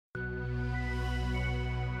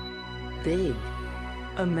Big.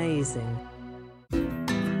 Amazing.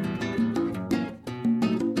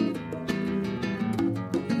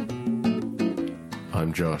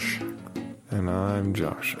 I'm Josh. And I'm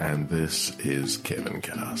Josh. And this is Kevin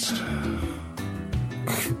Cast.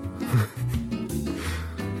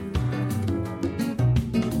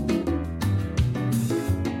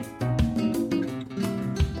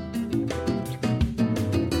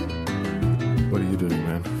 What are you doing,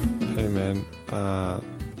 man? Hey, man.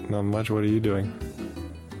 Not much. What are you doing?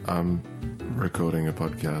 I'm recording a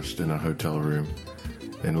podcast in a hotel room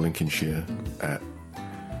in Lincolnshire at,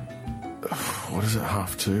 what is it,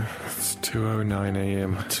 2:30? It's 2:09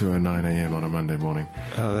 a.m. 2:09 a.m. on a Monday morning.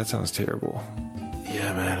 Oh, that sounds terrible.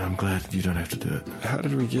 Yeah, man, I'm glad you don't have to do it. How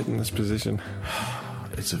did we get in this position?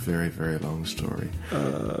 It's a very, very long story.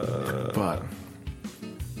 But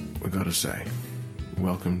we got to say,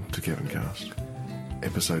 welcome to Kevin Cast,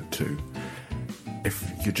 episode 2. If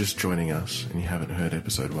you're just joining us and you haven't heard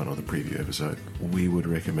episode 1 or the preview episode, we would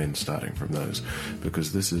recommend starting from those,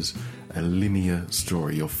 because this is a linear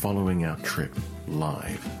story. You're following our trip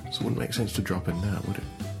live, so it wouldn't make sense to drop in now, would it?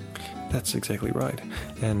 That's exactly right.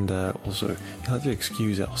 And also, you'll have to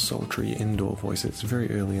excuse our sultry indoor voice. It's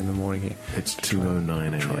very early in the morning here. It's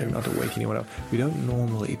 2:09 Try a.m. not to wake anyone up. We don't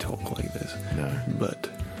normally talk like this. No.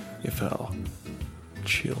 But if our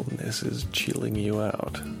chillness is chilling you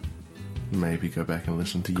out... Maybe go back and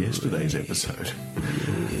listen to yesterday's episode.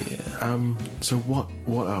 Yeah. So what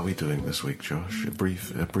are we doing this week, Josh? A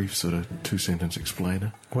brief sort of 2-sentence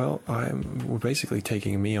explainer. Well, we're basically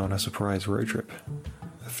taking me on a surprise road trip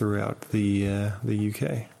throughout the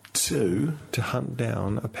UK to hunt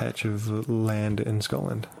down a patch of land in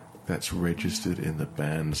Scotland. That's registered in the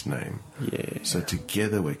band's name. Yeah. So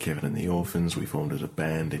together we're Kevin and the Orphans. We formed as a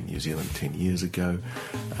band in New Zealand 10 years ago.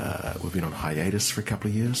 We've been on hiatus for a couple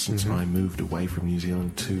of years since I moved away from New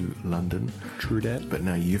Zealand to London. True that. But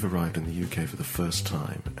now you've arrived in the UK for the first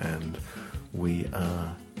time, and we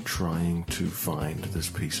are trying to find this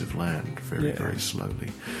piece of land very, very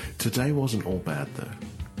slowly. Today wasn't all bad, though.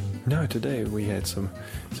 No, today we had some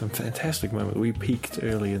fantastic moments. We peaked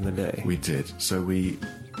early in the day. We did. So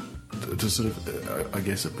to sort of, I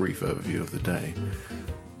guess, a brief overview of the day,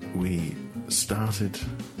 we started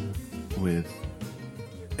with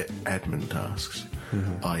admin tasks,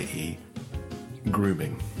 i.e.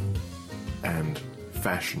 grooming and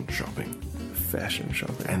fashion shopping. Fashion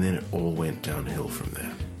shopping. And then it all went downhill from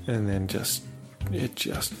there. And then it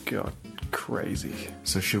just got crazy.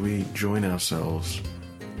 So should we join ourselves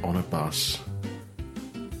on a bus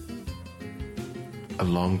a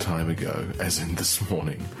long time ago, as in this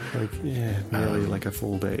morning? Nearly like a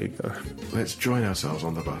full day ago. Let's join ourselves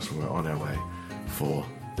on the bus when we're on our way for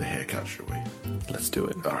the haircut, shall we? Let's do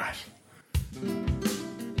it. All right.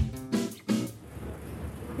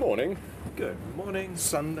 Morning. Good morning.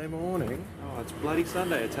 Sunday morning. Oh, it's bloody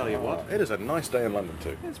Sunday, I tell you what. It is a nice day in London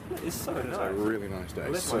too. It's so nice. It's a really nice day. I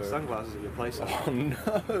left my sunglasses at your place. Oh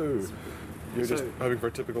no! You're just hoping for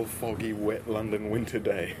a typical foggy, wet London winter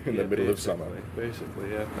day in the middle of summer.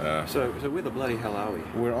 Basically, yeah. So where the bloody hell are we?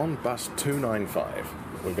 We're on bus 295.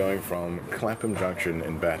 We're going from Clapham Junction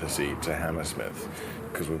in Battersea to Hammersmith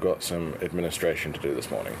because we've got some administration to do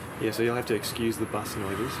this morning. Yeah, so you'll have to excuse the bus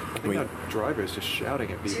noises. I think our driver is just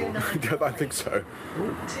shouting at people. I think so.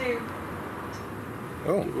 Ooh.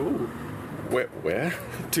 Oh. Ooh. Where?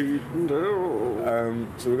 So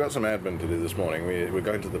we've got some admin to do this morning. We're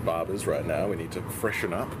going to the barbers right now. We need to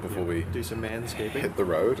freshen up before we do some manscaping. Hit the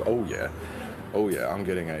road. Oh yeah. I'm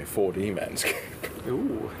getting a 4D manscape.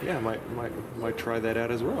 Ooh, yeah, might try that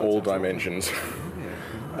out as well. All dimensions. Yeah,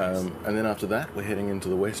 nice. And then after that, we're heading into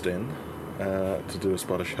the West End to do a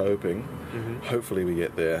Scottish hoping. Hopefully we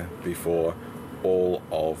get there before all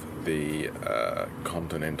of the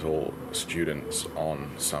continental students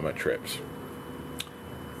on summer trips.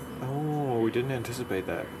 Oh, we didn't anticipate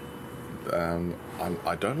that.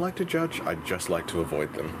 I don't like to judge, I just like to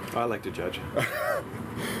avoid them. I like to judge.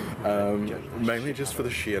 Mainly just for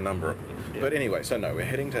the sheer number. Yeah. But anyway, so no, we're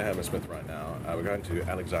heading to Hammersmith right now. We're going to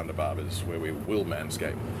Alexander Barbers, where we will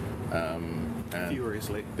manscape.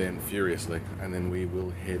 Furiously. And then we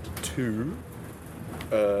will head to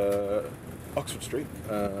Oxford Street,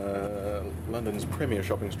 London's premier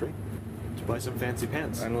shopping street. To buy some fancy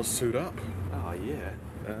pants. And we'll suit up. Oh, yeah.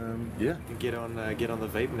 Yeah. Get on the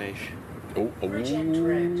vape niche. Oh, yeah.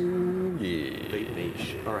 Vape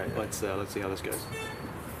niche. All right, let's see how this goes.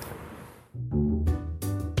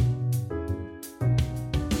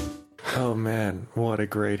 Oh man, what a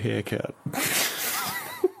great haircut!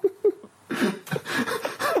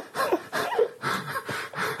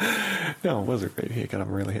 No, it was a great haircut.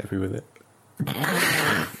 I'm really happy with it.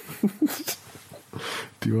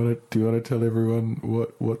 Do you want to tell everyone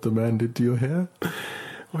what the man did to your hair?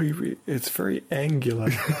 Oh, it's very angular.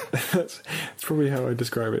 That's probably how I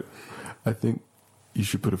describe it. I think you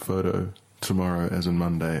should put a photo tomorrow, as in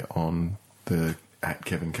Monday, on the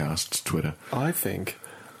 @KevinCast's Twitter. I think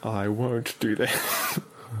I won't do that.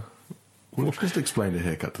 Well, just explain the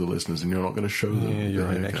haircut to the listeners, and you're not going to show them. Yeah, you're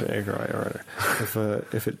the right. haircut. Actually, you're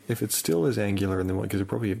right. If it's still as angular in the one, because it'll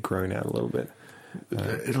probably have grown out a little bit.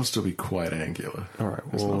 It'll still be quite angular. All right,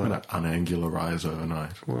 It's well, not going to unangularize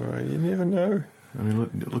overnight. Well, you never know. I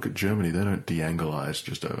mean, look at Germany. They don't de-angulize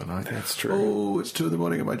just overnight. That's true. Oh, it's 2 a.m.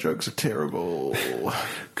 and my jokes are terrible.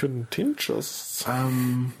 Contentious.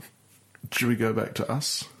 Should we go back to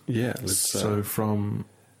us? Yeah. Let's.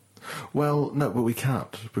 Well, no, but we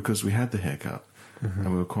can't, because we had the haircut,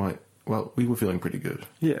 and we were we were feeling pretty good.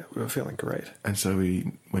 Yeah, we were feeling great. And so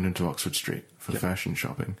we went into Oxford Street for fashion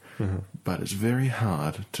shopping. But it's very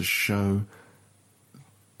hard to show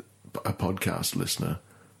a podcast listener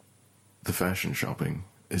the fashion shopping,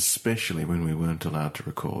 especially when we weren't allowed to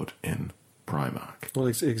record in Primark. Well,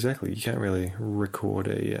 exactly. You can't really record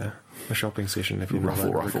a shopping session if you're not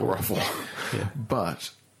allowed to record. Yeah.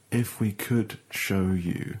 But if we could show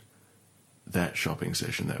you that shopping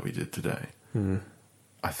session that we did today,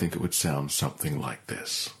 I think it would sound something like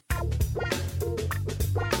this.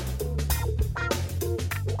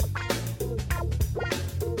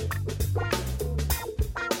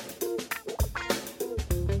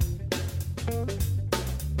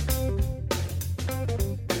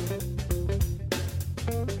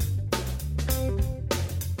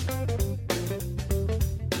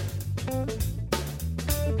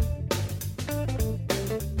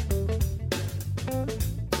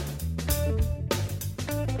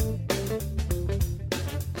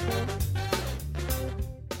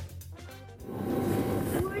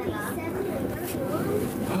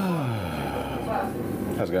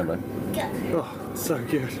 How's it going, mate? Oh, so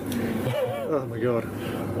good. Oh my god.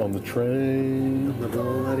 On the train. The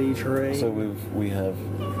bloody train. So do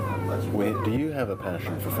you have a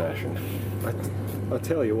passion for fashion? I'll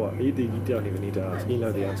tell you what, you don't even need to ask. You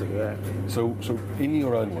know the answer to that. So in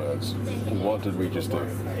your own words, what did we just do?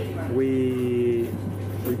 We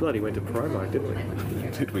bloody went to Primark, didn't we?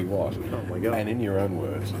 Did we what? Oh my god. And in your own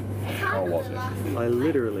words, how was it? I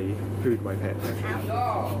literally pooed my pants.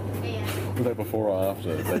 Was that before or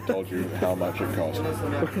after they told you how much it cost?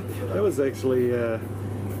 That was actually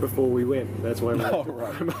before we went. That's why we went to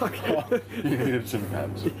right. Primark. You needed some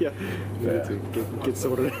pants. Yeah. Yeah. To get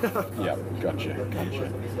sorted out. Yeah, gotcha.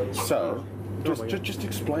 So, just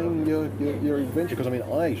explain your adventure, because I mean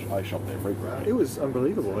I shop there frequently. It was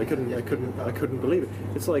unbelievable. I couldn't believe it.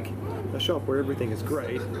 It's like a shop where everything is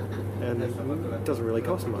great and it doesn't really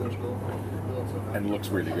cost much. And looks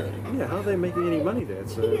really good. Yeah, how are they making any money there?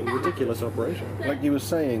 It's a ridiculous operation. Like you were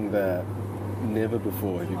saying that never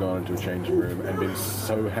before have you gone into a changing room and been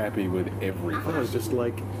so happy with everything. I was just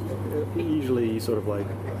like, usually sort of like,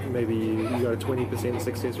 maybe you got a 20%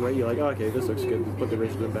 success rate, you're like, oh, okay, this looks good, put the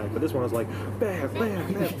rest of them back. But this one was like, bam,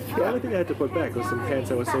 bam, bam. The only thing I had to put back was some pants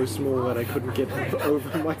that were so small that I couldn't get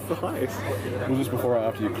over my thighs. Was this before or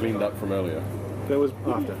after you cleaned up from earlier? That was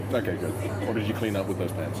after. Okay, good. Or did you clean up with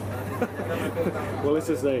those pants? Well, let's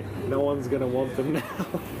just say, no one's going to want them now.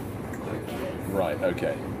 Right,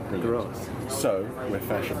 okay. Brilliant. Gross. So, we're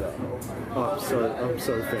fashioned up. Oh, I'm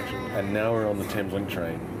so fashioned. And now we're on the Thameslink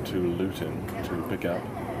train to Luton to pick up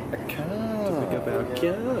a car. Pick up our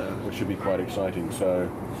car. Which should be quite exciting. So,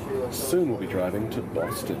 soon we'll be driving to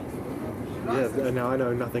Boston. Yeah, now I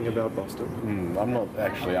know nothing about Boston. I'm not,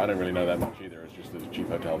 actually, I don't really know that much either. It's just this cheap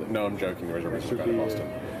hotel. No, I'm joking. There is a reason to go to Boston.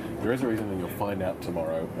 There is a reason, and you'll find out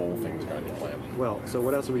tomorrow, all things going to plan. Well, so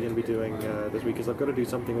what else are we going to be doing this week? Because I've got to do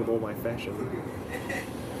something with all my fashion.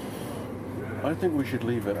 I think we should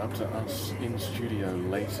leave it up to us in studio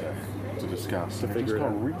later to discuss. It's figure it got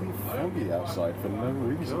out. really foggy outside for no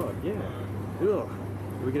reason. Oh, yeah. Ugh.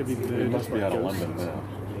 We're going to be... It must be out of ghosts. London now.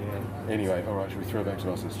 Yeah. Anyway, alright, should we throw back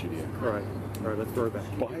to us in studio? Alright, let's throw it back.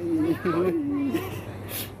 Bye!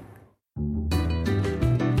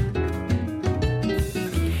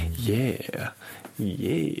 Yeah.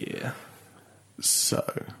 So,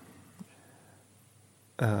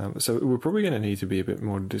 So we're probably going to need to be a bit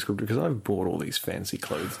more descriptive because I've bought all these fancy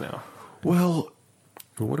clothes now. well,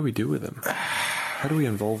 But what do we do with them? How do we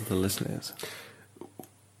involve the listeners?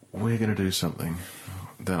 we're going to do something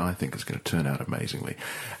that I think is going to turn out amazingly.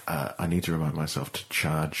 I need to remind myself to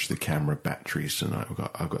charge the camera batteries tonight.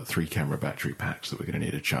 I've got 3 camera battery packs that we're going to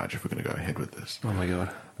need to charge if we're going to go ahead with this. Oh my god.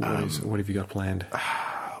 What have you got planned?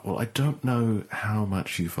 Well, I don't know how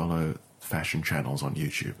much you follow fashion channels on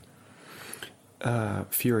YouTube.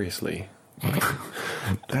 Furiously.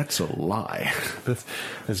 That's a lie.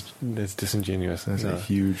 That's disingenuous. That's a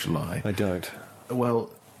huge lie. I don't. Well,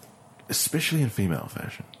 especially in female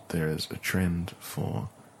fashion, there is a trend for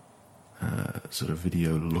sort of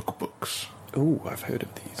video lookbooks Ooh, I've heard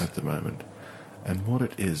of these. at the moment. And what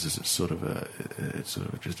it is it's sort of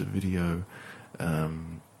just a video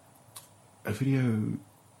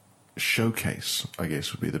showcase, I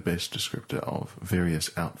guess, would be the best descriptor of various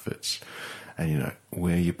outfits, and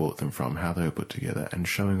where you bought them from, how they were put together, and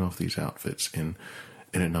showing off these outfits in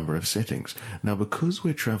a number of settings. Now, because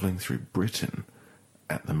we're travelling through Britain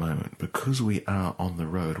at the moment, because we are on the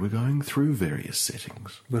road, we're going through various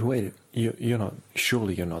settings. But wait, you're not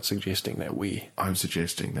suggesting that I'm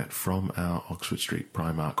suggesting that from our Oxford Street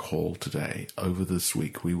Primark haul today, over this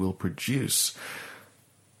week, we will produce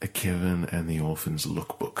a Kevin and the Orphans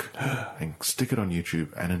lookbook and stick it on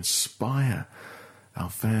YouTube and inspire our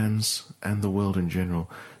fans and the world in general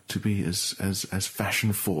to be as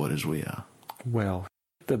fashion forward as we are. Well,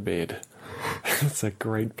 the bed. It's a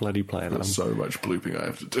great bloody plan. There's so much blooping I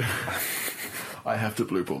have to do. I have to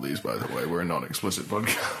bloop all these, by the way. We're a non-explicit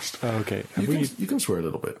podcast. Okay. You can swear a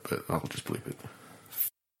little bit, but I'll just bleep it.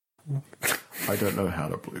 I don't know how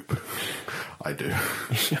to bloop. I do.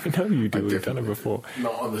 I know you do. We've done it before.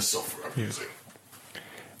 Not on the software I'm using.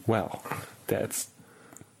 Well, that's...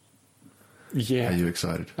 Yeah. Are you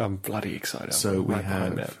excited? I'm bloody excited. So we right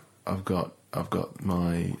behind have... I've got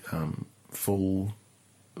my full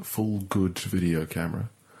good video camera.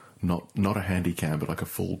 Not a handy cam, but like a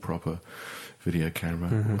full proper video camera.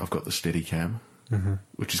 Mm-hmm. I've got the Steadicam,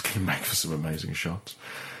 which is getting back for some amazing shots.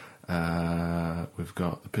 We've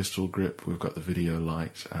got the pistol grip, we've got the video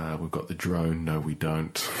light, we've got the drone. No, we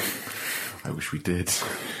don't. I wish we did.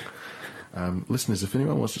 Listeners, if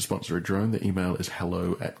anyone wants to sponsor a drone, the email is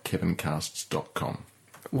hello@kevincasts.com.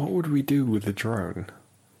 What would we do with the drone?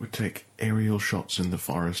 We'd take aerial shots in the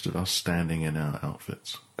forest of us standing in our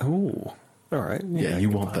outfits. Oh, all right. Yeah, you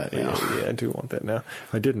want that now. Yeah, I do want that now.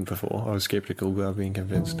 I didn't before. I was skeptical without being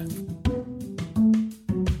convinced.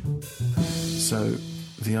 So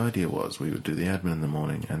the idea was we would do the admin in the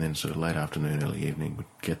morning, and then sort of late afternoon, early evening, we'd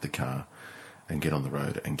get the car and get on the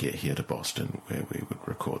road and get here to Boston, where we would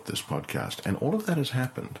record this podcast. And all of that has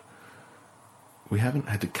happened. We haven't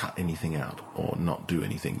had to cut anything out or not do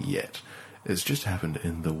anything yet. It's just happened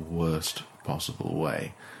in the worst possible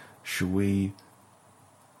way. Should we...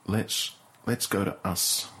 Let's go to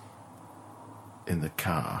us in the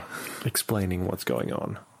car. Explaining what's going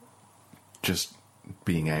on. Just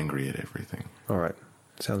being angry at everything. All right.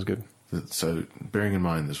 Sounds good. So, bearing in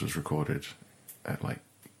mind this was recorded at like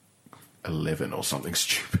 11 or something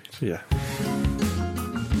stupid. Yeah.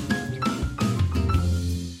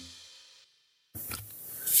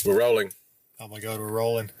 We're rolling. Oh my god, we're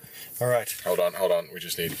rolling. All right. Hold on. We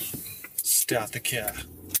just need... Start the car.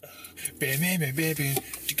 Baby.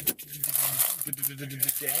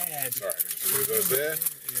 Dad. Sorry, move those there.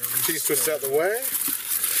 Cheese twist out the way.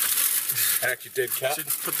 Actually, dead cat. Should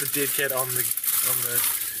put the dead cat on the.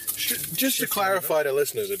 Just to clarify to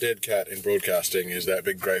listeners, a dead cat in broadcasting is that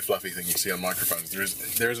big grey fluffy thing you see on microphones.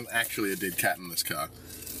 There isn't actually a dead cat in this car.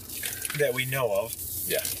 That we know of.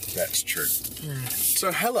 Yeah, that's true.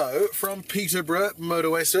 So hello from Peterborough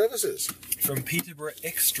Motorway Services. From Peterborough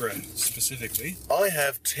Extra, specifically. I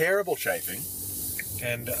have terrible chafing.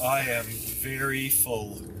 And I am very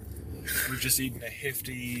full. We've just eaten a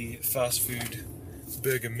hefty fast food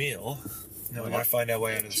burger meal. Now we're going to find our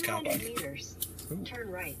way out of this car park. 200 meters. Turn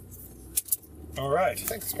right. All right.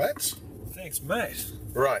 Thanks, mate. Thanks, mate.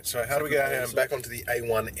 Right, so how do we get out here and back onto the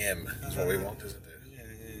A1M? That's what we want, isn't it?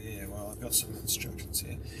 Yeah. Well, I've got some instructions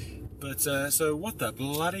here. But, so what the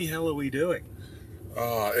bloody hell are we doing?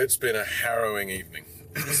 Oh, it's been a harrowing evening.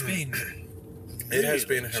 It's been... It has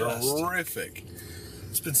been horrific.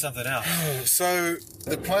 It's been something else. So,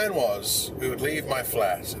 the plan was we would leave my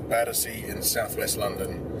flat at Battersea in southwest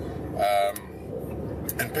London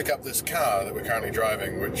and pick up this car that we're currently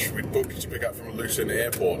driving, which we'd booked to pick up from Luton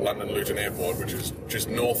Airport, London Luton Airport, which is just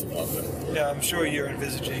north of London. Yeah, I'm sure you're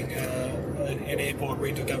envisaging an airport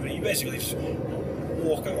rental company. You basically just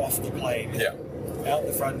walk off the plane. Yeah. Out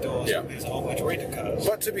the front door, Yeah. There's a whole bunch of rental cars.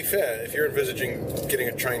 But to be fair, if you're envisaging getting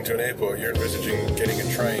a train to an airport, you're envisaging getting a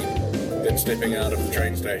train, then stepping out of the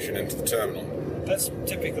train station into the terminal. That's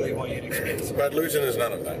typically what you'd expect. But Luton is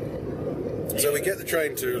none of that. So we get the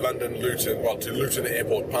train to to Luton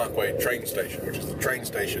Airport Parkway train station, which is the train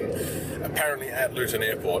station apparently at Luton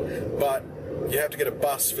Airport, but you have to get a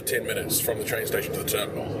bus for 10 minutes from the train station to the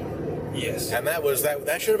terminal. Yes. And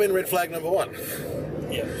that should have been red flag number 1.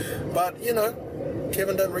 Yeah. But,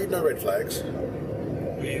 Kevin don't read no red flags.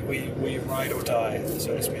 We ride or die,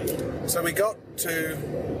 so to speak. So we got to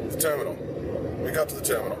the terminal.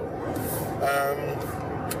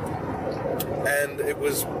 And it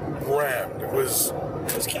was rammed. It was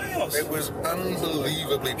chaos. It was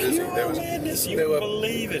unbelievably busy. Pure madness. You wouldn't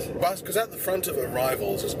believe it. Because at the front of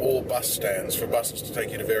Arrivals is all bus stands for buses to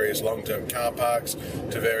take you to various long-term car parks,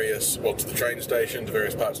 to the train station, to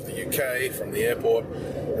various parts of the UK from the airport.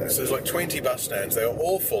 So there's like 20 bus stands. They were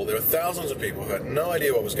all full. There were thousands of people who had no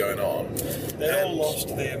idea what was going on. They all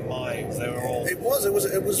lost their minds. They were all It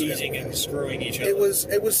was eating and screwing each other. It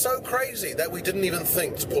was so crazy that we didn't even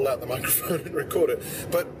think to pull out the microphone and record it.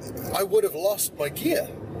 But I would have lost my gear.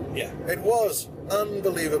 Yeah. It was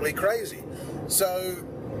unbelievably crazy. So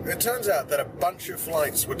it turns out that a bunch of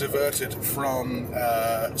flights were diverted from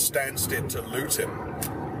Stansted to Luton,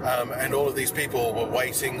 and all of these people were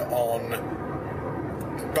waiting on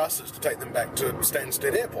buses to take them back to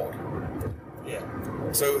Stansted Airport. Yeah.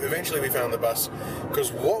 So eventually we found the bus,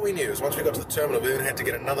 because what we knew is once we got to the terminal, we then had to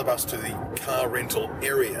get another bus to the car rental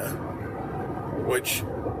area, which,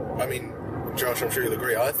 I mean, Josh, I'm sure you'll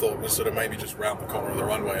agree, I thought was sort of maybe just round the corner of the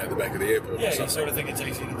runway at the back of the airport. Yeah, or you something. sort of think it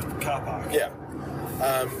takes you to the car park. Yeah.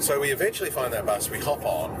 So we eventually find that bus, we hop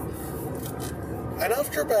on, and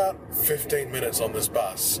after about 15 minutes on this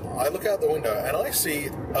bus, I look out the window and I see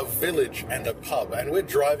a village and a pub, and we're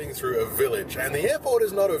driving through a village, and the airport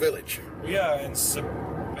is not a village. We are in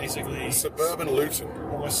basically Suburban Luton.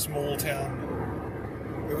 or a small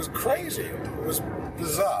town. It was crazy. It was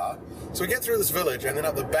bizarre. So we get through this village, and then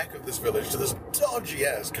up the back of this village to this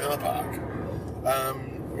dodgy-ass car park,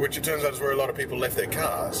 which it turns out is where a lot of people left their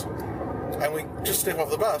cars. And we just step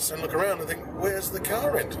off the bus and look around and think, where's the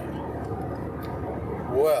car rental?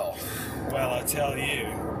 Well, I tell you.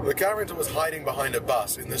 the car rental was hiding behind a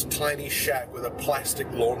bus in this tiny shack with a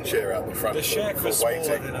plastic lawn chair out the front. The shack for was smaller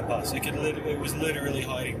waiting. than a bus. It was literally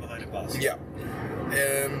hiding behind a bus. Yeah.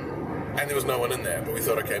 And there was no one in there, but we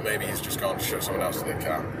thought, okay, maybe he's just gone to show someone else to their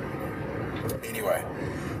car. Anyway,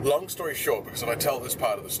 long story short, because if I tell this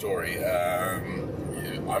part of the story,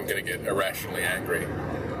 I'm going to get irrationally angry.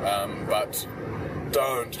 But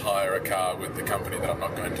don't hire a car with the company that I'm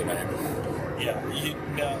not going to name. Yeah.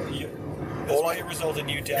 This may result in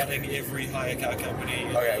you doubting every hire car company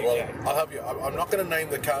in Okay, the well, UK. I'll help you. I'm not going to name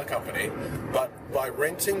the car company, but by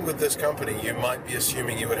renting with this company, you might be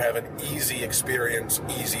assuming you would have an easy experience,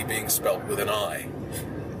 easy being spelt with an I.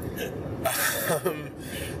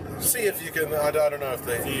 See if you can, I don't know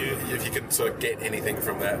if you can sort of get anything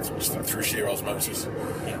from that just through sheer osmosis.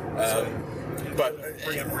 Yeah. But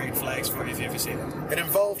Bring up red flags for you if you ever see them. it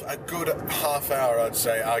involved a good half hour, I'd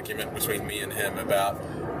say, argument between me and him about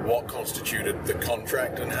what constituted the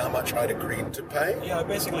contract and how much I'd agreed to pay. Yeah, I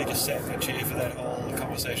basically just sat in a chair for that whole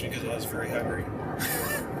conversation because I was very hungry.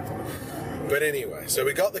 But anyway, so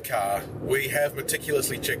we got the car. We have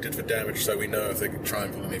meticulously checked it for damage, so we know if they can try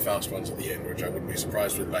and pull any fast ones at the end, which I wouldn't be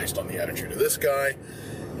surprised with based on the attitude of this guy.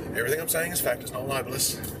 Everything I'm saying is fact, it's not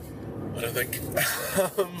libelous. I don't think.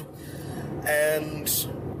 And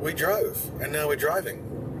we drove, and now we're driving.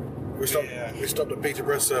 We stopped at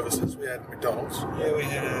Peterborough Services. We had McDonald's. Yeah, we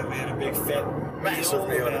had a big fat Massive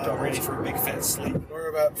meal at McDonald's. ready for a big fat sleep. We're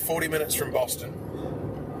about 40 minutes from Boston,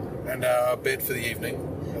 and our bed for the evening.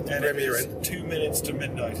 And it Premier is Inn. 2 minutes to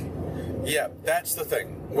midnight. Yeah, that's the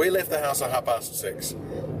thing. We left the house at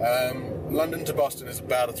 6:30. London to Boston is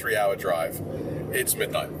about a 3-hour drive. It's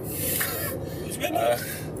midnight. It's midnight.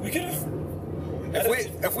 We could have.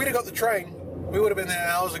 If we'd have got the train, we would have been there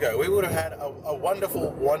hours ago. We would have had a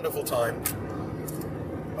wonderful, wonderful time.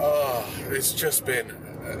 Oh, it's just been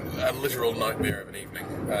a literal nightmare of an evening.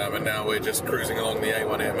 And now we're just cruising along the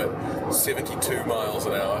A1M at 72 miles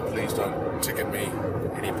an hour. Please don't ticket me,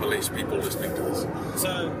 any police people listening to this.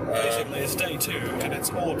 So basically, it's day 2, and it's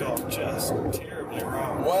all gone just terribly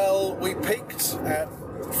wrong. Well, we peaked at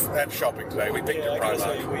shopping today. We peaked Yeah, I at gotta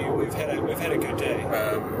say, Primark. we've had a good day.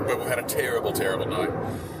 But we've had a terrible, terrible night.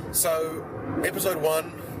 So, episode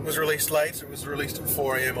 1 was released late. It was released at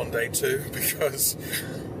 4 a.m. on day 2 because,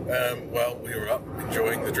 we were up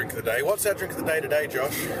enjoying the drink of the day. What's our drink of the day today,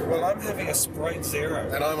 Josh? Well, I'm having a Sprite Zero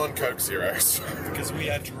And I'm on Coke Zero. So, because we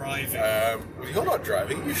are driving. well, you're not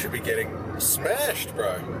driving. You should be getting smashed,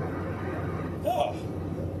 bro. Oh,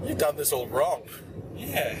 You've done this all wrong.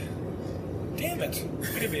 yeah. Damn it.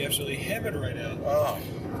 We're gonna be absolutely hammered right now. Oh.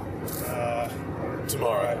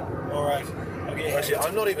 Tomorrow. All right. Okay. Actually,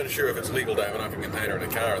 I'm not even sure if it's legal to have an open container in a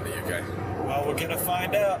car in the UK. Well, we're gonna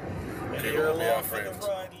find out. And Google you're will be our along for the friend.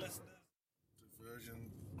 ride, listeners.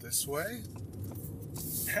 Diversion this way?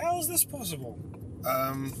 How is this possible?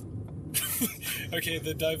 Okay,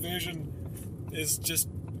 the diversion is just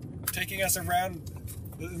taking us around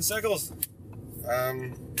In circles.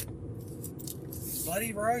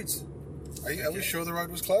 Bloody roads. Are we sure the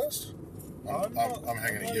road was closed? I'm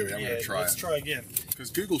hanging at you. I'm going to try Let's it. try again. Because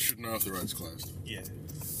Google should know if the road's closed. Yeah.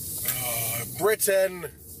 Oh, Britain!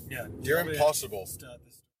 Yeah. You're I'm gonna impossible. Start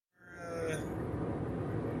this.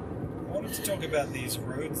 I wanted to talk about these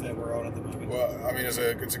roads that we're on at the moment. Well, I mean, it's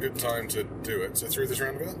a good time to do it. So through this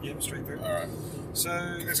roundabout? Yep, straight through. Alright. So,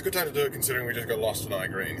 It's a good time to do it considering we just got lost in I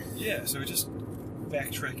Green. yeah, so we're just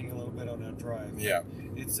backtracking a little bit on our drive. Yeah.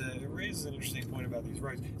 It raises an interesting point about these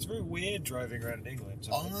roads. It's very weird driving around in England.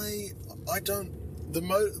 So I don't...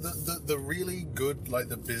 The really good, like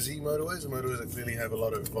the busy motorways, the motorways that clearly have a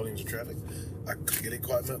lot of volumes of traffic, are clearly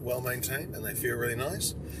quite well maintained and they feel really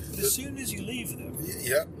nice. But as soon as you leave them,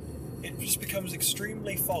 Yeah. it just becomes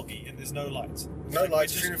extremely foggy and there's no lights. No Like,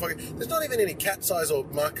 lights, we're just- extremely foggy. There's not even any cat's eyes or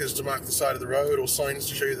markers to mark the side of the road or signs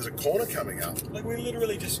to show you there's a corner coming up. Like, we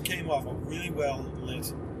literally just came off a really well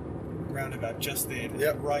lit roundabout just there.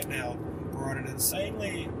 Yep. Right now, we're on an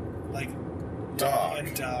insanely, like, Dark.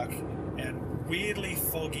 and weirdly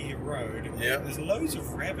foggy road. Yep. There's loads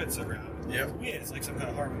of rabbits around. Yep. It's weird. It's like some kind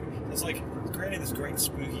of horror movie. It's like creating this great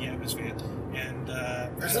spooky atmosphere. And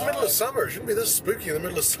It's the middle of summer. It shouldn't be this spooky in the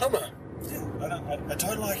middle of summer. Yeah, I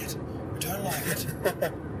don't like it. I don't like it.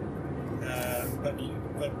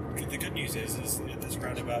 But the good news is at this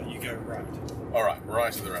roundabout you go right. All right,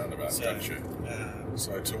 right at the roundabout. So, Gotcha.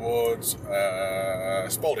 So towards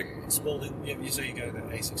Spalding. Spalding. Yeah, so you go to the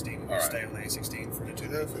A16. All right. Stay on the A16 for the 2.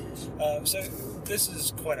 Perfect. So this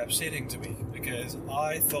is quite upsetting to me because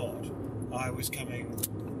I thought I was coming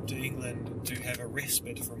to England to have a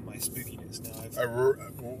respite from my spookiness. Now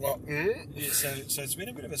Hmm? so it's been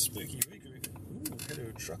a bit of a spooky week. Ooh,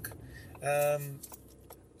 hello truck.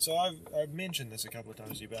 So I've mentioned this a couple of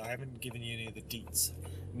times to you, but I haven't given you any of the deets.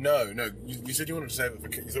 No. You said you wanted to save it for...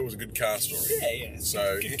 You thought it was a good car story. Yeah.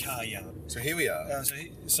 So Good car yarn. So here we are.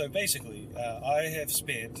 So basically, I have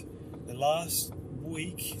spent the last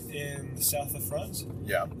week in the south of France,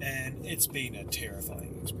 Yeah. and it's been a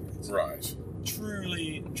terrifying experience. Right.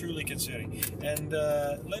 Truly concerning. And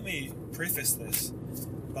let me preface this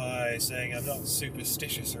by saying I'm not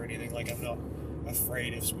superstitious or anything. Like, I'm not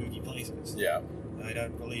afraid of spooky places. Yeah. I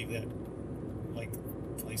don't believe that, like,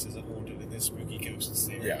 places are haunted and there's spooky ghosts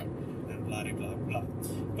there. Yeah. And blah blah blah.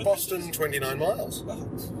 But Boston, 29 miles. Oh,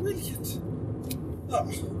 brilliant. Oh,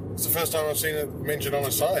 It's the first time I've seen it mentioned on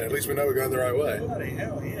a sign. At least we know we're going the right way. bloody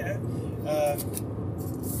hell, yeah.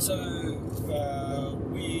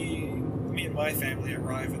 Me and my family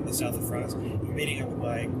arrive in the south of France. We're meeting up with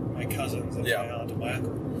my cousins and Yeah. my aunt and my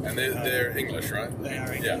uncle. And they're English, right? They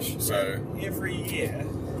are English. Yeah, so... Every year,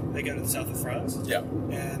 they go to the south of France. Yeah.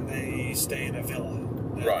 And they stay in a villa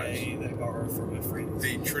that Right. they borrow from a friend.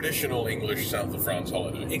 The traditional English south of France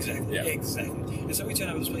holiday. Exactly, Yeah. exactly. And so we turn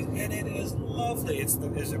up at this place, and it is lovely. It's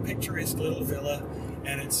a picturesque little villa,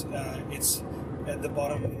 and it's at the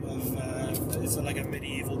bottom of it's like a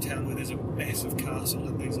medieval town where there's a massive castle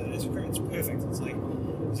and things. It's perfect.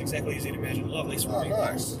 It's exactly as you'd imagine. Lovely swimming pool.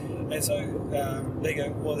 Nice. And so they go,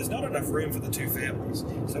 well, there's not enough room for the 2 families,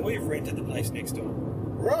 so we've rented the place next door.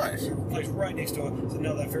 Right. The place right next door is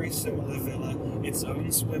another very similar villa. Its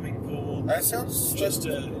own swimming pool. That sounds... Just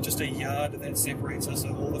a yard that separates us,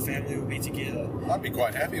 so all the family will be together. I'd be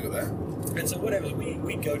quite happy with that. And so what happens,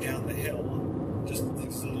 we go down the hill, just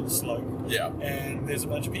there's a little slope, Yeah. and there's a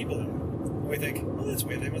bunch of people there. And we think, well, that's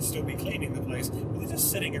weird, they must still be cleaning the place, but they're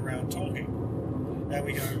just sitting around talking. And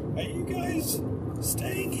we go, are you guys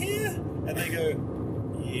staying here? And they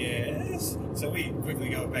go, yes. So we quickly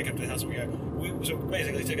go back up to the house and so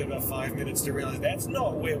basically it took about 5 minutes to realise that's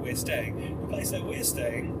not where we're staying. The place that we're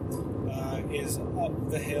staying is up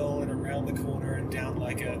the hill and around the corner and down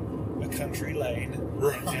like a country lane,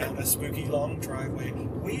 and down a spooky long driveway,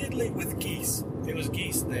 weirdly with geese. There was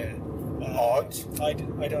geese there. Odd. I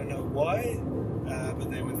don't know why,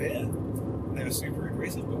 but they were there. They were super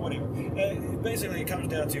aggressive, but whatever. Basically, it comes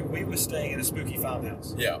down to we were staying in a spooky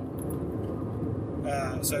farmhouse. Yeah.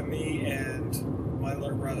 So me and my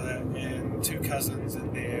little brother and 2 cousins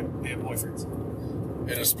and their boyfriends.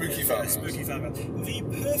 In a spooky In farmhouse. a spooky farmhouse. The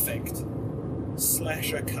perfect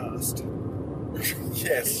slasher cast.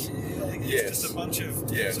 Yes. Like, it's Yes. just a bunch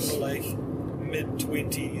of Yes. sort of like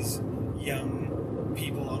mid-20s young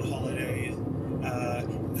people on holiday.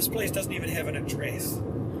 This place doesn't even have an address.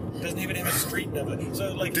 Doesn't even have a street number.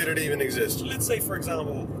 So like, Did it even exist? let's say for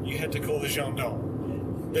example you had to call the gendarme.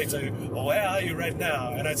 They'd say, oh, where are you right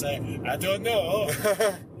now? And I'd say, I don't know,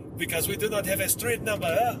 because we do not have a street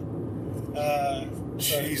number.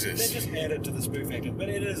 So Jesus. They just added to the spook factor, but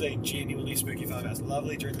it is a genuinely spooky farmhouse.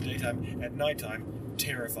 Lovely during the daytime, at nighttime,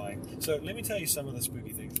 terrifying. So let me tell you some of the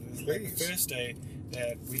spooky things. Like the first day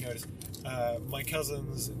that we noticed, my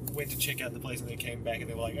cousins went to check out the place and they came back and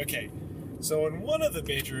they were like, okay, so in one of the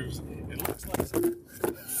bedrooms, it looks like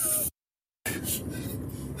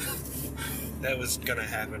that was gonna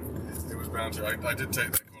happen. It was bound to. I did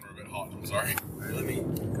take that corner a bit hot. I'm sorry. Let me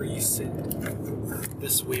reset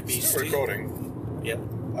this web Still recording. Yep.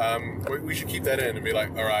 We should keep that in and be like,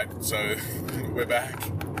 all right, so we're back.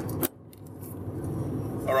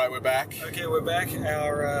 All right, we're back. Okay, we're back.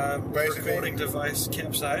 Our Basically- recording device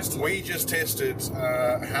capsized. We just tested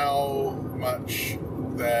how much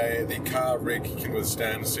the car rig can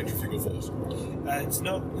withstand centrifugal force. It's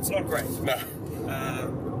not great. No.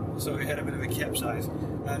 So we had a bit of a capsize.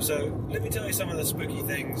 So let me tell you some of the spooky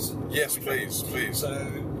things. Yes, please. So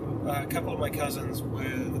a couple of my cousins were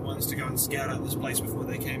the ones to go and scout out this place before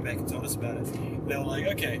they came back and told us about it. They were like,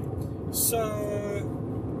 okay,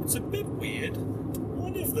 so it's a bit weird.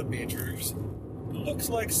 One of the bedrooms looks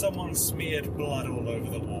like someone smeared blood all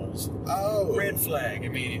over the walls. Oh. Red flag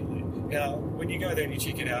immediately. Now, when you go there and you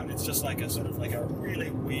check it out, it's just like a sort of like a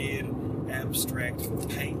really weird abstract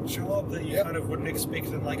paint job that you Yep. kind of wouldn't expect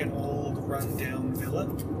in like an old run-down villa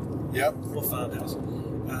Yep. or farmhouse.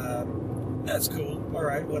 That's cool. All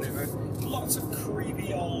right, whatever. Lots of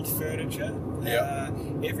creepy old furniture. Yeah.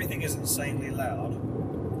 Everything is insanely loud.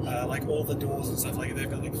 Like all the doors and stuff. Like they've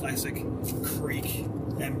got the classic creak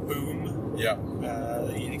and boom Yep.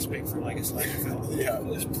 that you'd expect from like a slasher film. Yeah.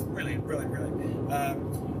 It's brilliant.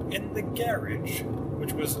 In the garage,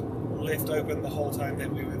 which was left open the whole time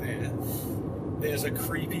that we were there, there's a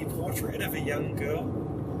creepy portrait of a young girl.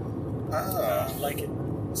 Like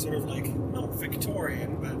sort of like not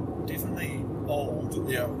Victorian, but definitely old.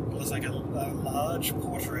 Yeah. It was like a large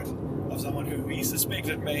portrait of someone who we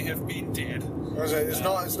suspected may have been dead. It's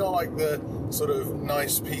not like the sort of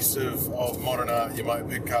nice piece of modern art you might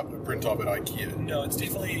pick up a print of at IKEA. No, it's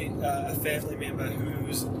definitely a family member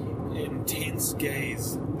whose intense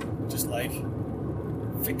gaze just like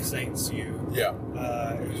fixates you. Yeah.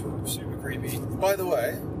 It was super creepy. By the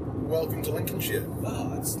way, welcome to Lincolnshire.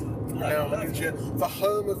 Oh, it's Now, Lincolnshire, the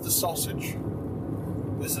home of the sausage.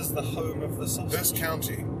 This is the home of the sausage. This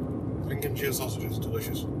county, Lincolnshire sausages,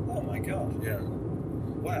 delicious. Oh my god. Yeah.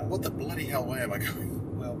 Wow. What the bloody hell way am I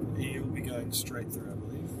going? Well, you'll be going straight through, I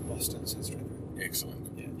believe. Boston says straight through. Excellent.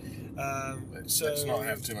 Yeah. Let's not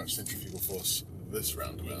have too much centrifugal force this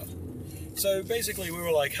roundabout. So basically, we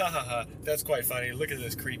were like, ha ha ha, that's quite funny. Look at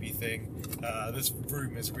this creepy thing. This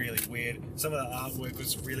room is really weird. Some of the artwork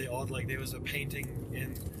was really odd. Like there was a painting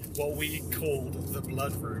in what we called the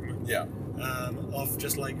blood room. Yeah. Of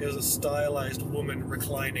just like there was a stylized woman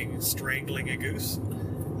reclining, strangling a goose.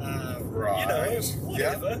 Right. You know,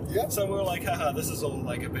 whatever. Yeah. So we were like, haha, this is all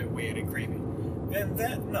like a bit weird and creepy. Then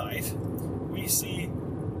that night, we see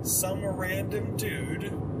some random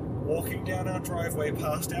dude walking down our driveway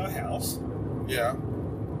past our house Yeah.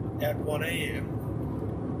 at 1 a.m.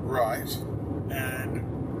 Right. and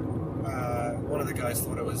one of the guys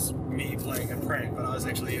thought it was me playing a prank, but I was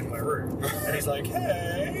actually in my room. And he's like,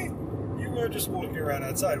 hey, you were just walking around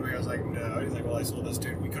outside. Where I was like, no. He's like, well, I saw this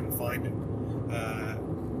dude. We couldn't find him.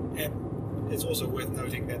 And it's also worth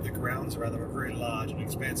noting that the grounds around them are very large and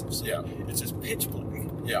expansive. So Yeah. it's just pitch black.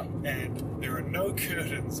 Yeah. And there are no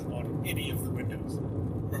curtains on any of the windows.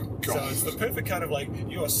 God. So it's the perfect kind of like,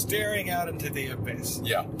 you are staring out into the abyss.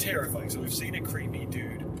 Yeah. Terrifying. So we've seen a creepy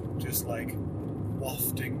dude just like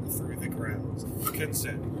wafting through the grounds.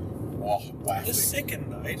 Concerning. Wafting. The second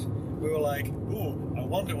night, we were like, ooh, I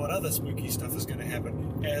wonder what other spooky stuff is going to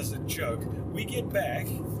happen. As a joke, we get back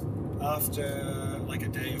after like a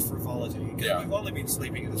day of frivolity. 'Cause Yeah. we've only been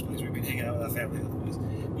sleeping at this place. We've been hanging out with our family otherwise.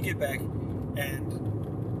 We get back,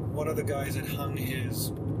 and one of the guys had hung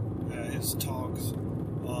his togs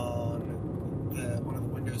on one of the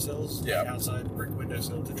windowsills, Yeah. the outside brick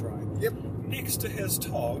windowsill to dry. Yep. Next to his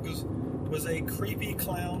togs was a creepy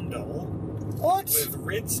clown doll What? with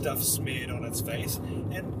red stuff smeared on its face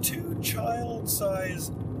and 2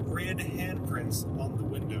 child-size red handprints on the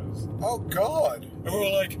windows. Oh, God. And we were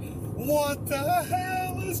like, what the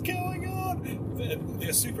hell is going on?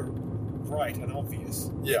 They're super bright and obvious.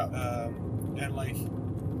 Yeah. And like,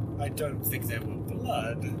 I don't think they were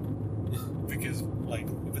blood because like,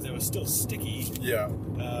 but they were still sticky Yeah.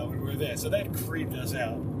 when we were there. So that creeped us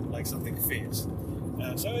out like something fierce.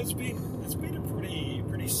 So it's been a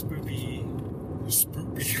pretty spooky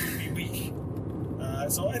week.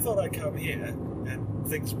 So I thought I'd come here and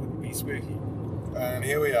things wouldn't be spooky. And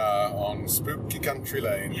here we are on Spooky Country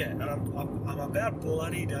Lane. Yeah, and I'm about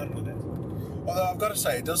bloody done with it. Although I've got to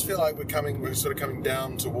say, it does feel like we're sort of coming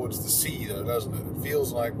down towards the sea, though, doesn't it? It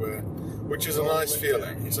feels like which is a nice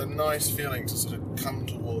feeling. It's a nice feeling to sort of come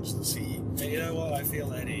towards the sea. And you know what? I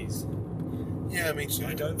feel at ease. Yeah, me too.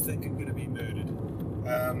 I don't think I'm going to be murdered.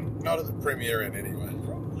 Not at the Premier Inn, anyway.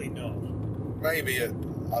 Probably not. Maybe at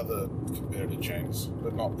other competitor chains,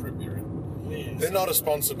 but not Premier Inn. Yes. They're not a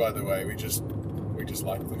sponsor, by the way. We just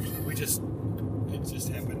like them. It just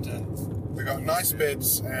happened to... They got nice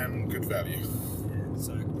beds and good value. Yeah,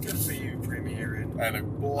 so good for you, Premier Inn. And a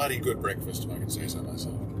bloody good breakfast, if I can say so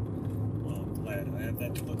myself. Well, I'm glad I have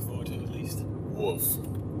that to look forward to at least. Woof.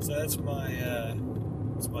 So that's my yarn.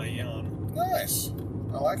 Nice.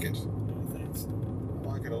 I like it. Oh, thanks. I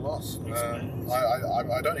like it a lot. Thanks, man.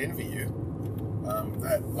 I don't envy you.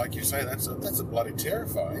 That, like you say, that's a bloody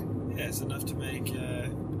terrifying. Yeah, it's enough to make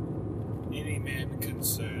any man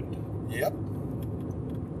concerned. Yep.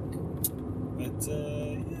 But,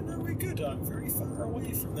 no, we're good. I'm very far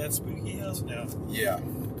away from that spooky house now. Yeah.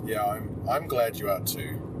 I'm glad you are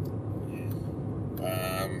too. Yeah.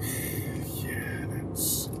 Yeah,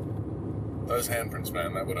 that's those handprints,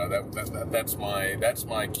 man. That's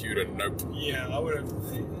my cue to nope. Yeah, I would have...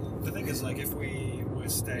 The thing is, like, if we were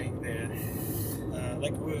staying there...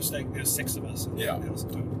 there's 6 of us in Yeah. the house in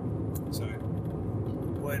total. So,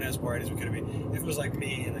 we weren't as worried as we could have been. If it was like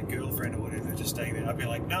me and a girlfriend or whatever just staying there, I'd be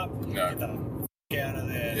like, nope, No. get the f*** out of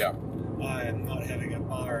there. Yeah. I am not having a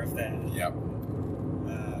bar of that. Yep.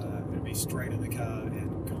 It'd be straight in the car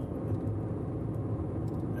and gone.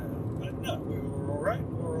 But no, we were alright.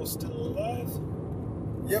 We're all still alive.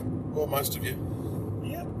 Yep. Well, most of you.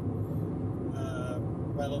 Yep.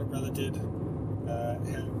 My little brother did.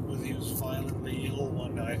 He was violently ill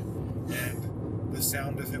one night, and the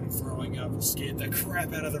sound of him throwing up scared the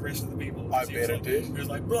crap out of the rest of the people. I He bet was it like, did. He was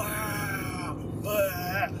like, blah,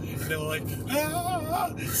 blah, and they were like,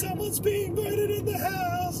 ah, someone's being murdered in the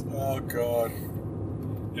house. Oh God.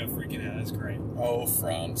 Yeah, freaking out. That's great. Oh,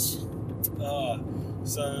 France.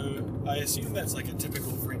 So I assume that's like a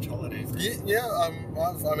typical French holiday. For Yeah.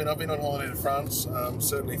 I've been on holiday to France.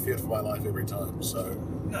 Certainly feared for my life every time. So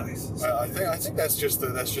Nice. I think that's just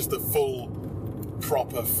the full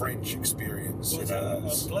proper French experience. You know,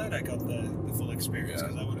 I'm glad I got the full experience,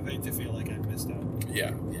 because I would have hated to feel like I missed out.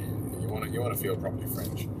 yeah. You want to feel properly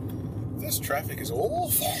French. This traffic is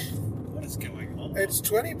awful. What is going on? It's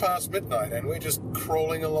 20 past midnight, and we're just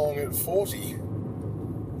crawling along at 40.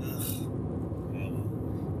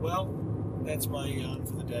 Well, that's my yarn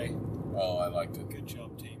for the day. Oh, I liked it. Good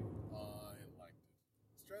job, team. I liked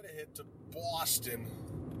it. Straight ahead to Boston.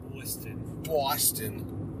 Boston.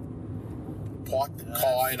 Park the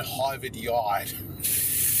car in Harvard Yard.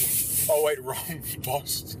 Oh, wait, wrong.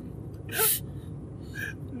 Boston.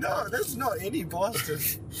 No, that's not any Boston.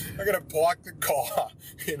 I'm going to park the car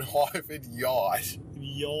in Harvard Yard.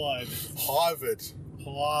 Yard. Harvard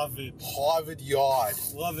Yard. Harvard.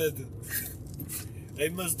 I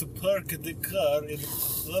must park the car in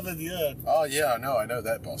Harvard Yard. Oh, yeah, I know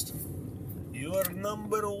that, Boston. You're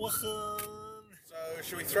number 1. So,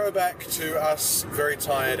 should we throw back to us very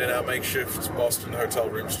tired in our makeshift Boston hotel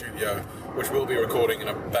room studio, which we'll be recording in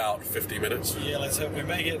about 50 minutes? Yeah, let's hope we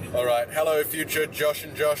make it. All right, hello, future Josh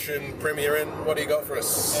and Premier Inn. What do you got for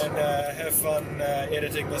us? And have fun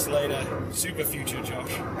editing this later. Super future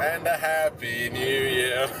Josh. And a happy new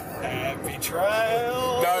year. Happy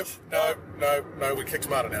trial. No, we kicked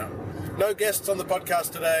Martin out. No guests on the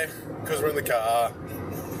podcast today, because we're in the car.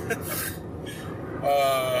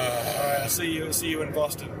 Alright, I'll see you in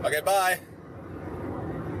Boston. Okay, bye.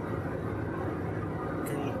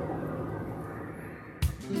 Cool.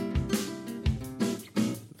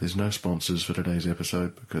 There's no sponsors for today's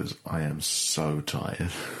episode because I am so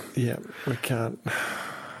tired. Yeah, we can't.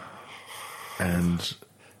 And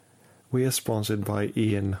We are sponsored by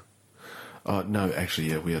Ian. no, actually,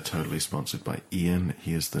 yeah, we are totally sponsored by Ian.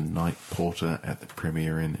 He is the night porter at the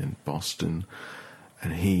Premier Inn in Boston,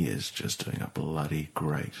 and he is just doing a bloody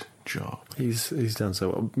great job. He's done so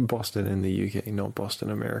well. Boston in the UK, not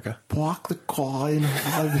Boston, America. Park the car in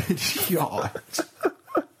Harvard Yard.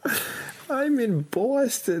 I'm in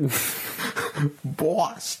Boston.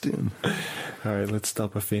 Boston. All right, let's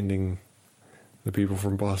stop offending the people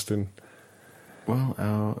from Boston.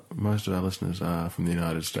 Well, most of our listeners are from the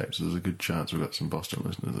United States. There's a good chance we've got some Boston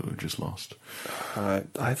listeners that we've just lost.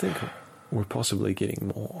 I think we're possibly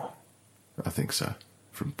getting more. I think so.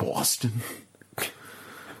 From Boston.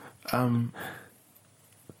 Well,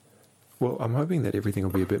 I'm hoping that everything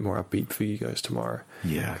will be a bit more upbeat for you guys tomorrow.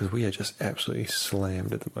 Yeah. Because we are just absolutely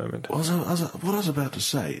slammed at the moment. What I was about to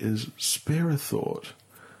say is spare a thought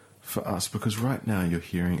for us, because right now you're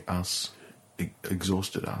hearing us,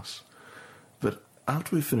 exhausted us, But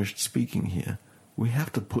after we've finished speaking here, we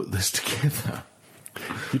have to put this together.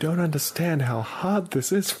 You don't understand how hard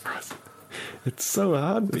this is for us. It's so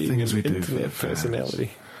hard The being things an we do for the internet fans.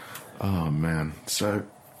 personality. Oh man! So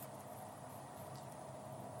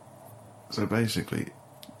basically,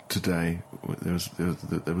 today there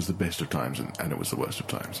was the best of times and it was the worst of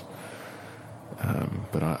times.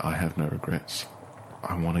 But I have no regrets.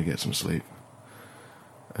 I want to get some sleep.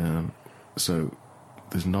 So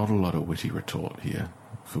there's not a lot of witty retort here,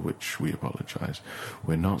 for which we apologise.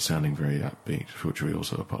 We're not sounding very upbeat, for which we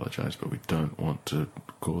also apologise, but we don't want to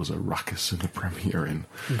cause a ruckus in the premiere in.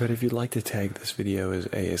 But if you'd like to tag this video as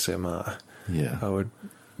ASMR, Yeah. I would.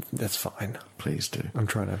 That's fine. Please do. I'm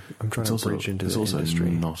trying to It's bridge into it's the also industry.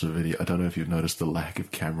 not a video. I don't know if you've noticed the lack of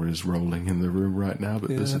cameras rolling in the room right now, but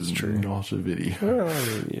Yeah, this that's is true. not a video. Well,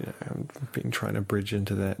 I mean, I've been trying to bridge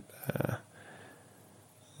into that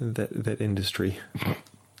that industry.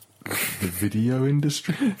 The video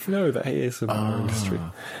industry? No, the ASMR industry.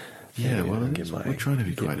 Yeah, well, it get is. my- We're trying to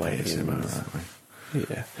be get quite my ASMR, ends. aren't we?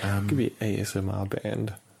 Yeah, could be ASMR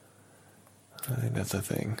band. I think that's a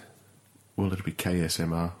thing. Well, it'll be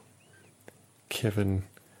KSMR. Kevin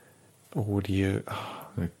Audio.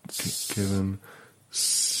 Kevin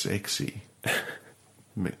Sexy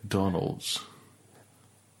McDonald's.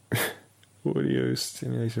 Audio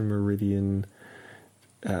Stimulation Meridian.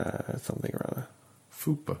 Something or other.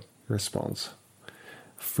 Fupa. Response.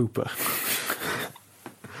 FUPA.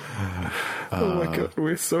 Oh my god,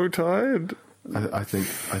 we're so tired. I think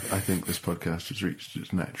this podcast has reached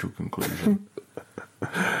its natural conclusion.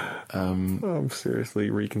 I'm seriously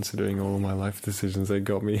reconsidering all of my life decisions that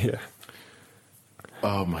got me here.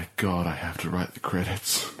 Oh my god, I have to write the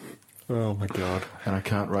credits. Oh my god. And I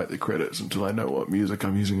can't write the credits until I know what music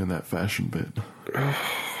I'm using in that fashion bit.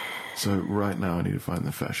 So right now I need to find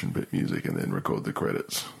the fashion bit music and then record the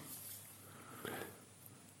credits.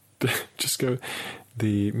 Just go.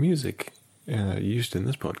 The music used in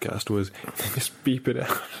this podcast was just beep it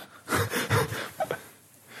out.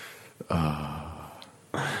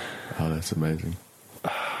 Oh, that's amazing.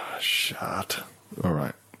 Shut. All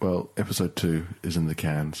right. Well, episode 2 is in the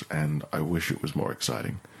cans, and I wish it was more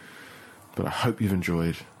exciting. But I hope you've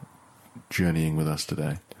enjoyed journeying with us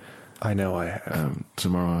today. I know I have.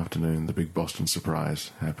 Tomorrow afternoon, the big Boston surprise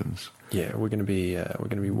happens. Yeah, we're gonna be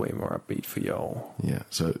way more upbeat for y'all. Yeah.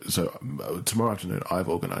 So tomorrow afternoon, I've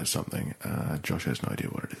organised something. Josh has no idea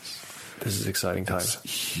what it is. This is exciting times.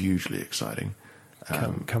 It's hugely exciting.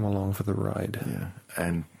 Come along for the ride. Yeah.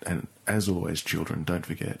 And as always, children, don't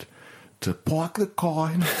forget to park the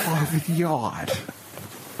car in the yard.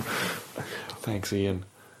 Thanks, Ian.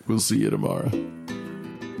 We'll see you tomorrow.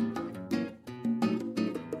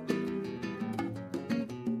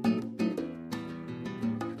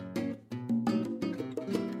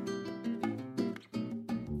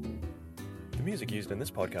 The music used in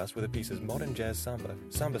this podcast were the pieces Modern Jazz Samba,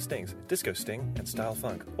 Samba Stings, Disco Sting, and Style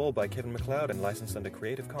Funk, all by Kevin MacLeod and licensed under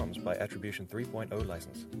Creative Commons by Attribution 3.0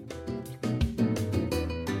 license.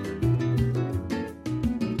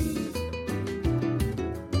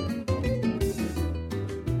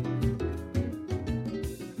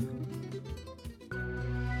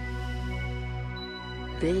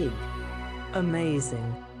 Big.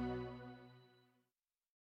 Amazing.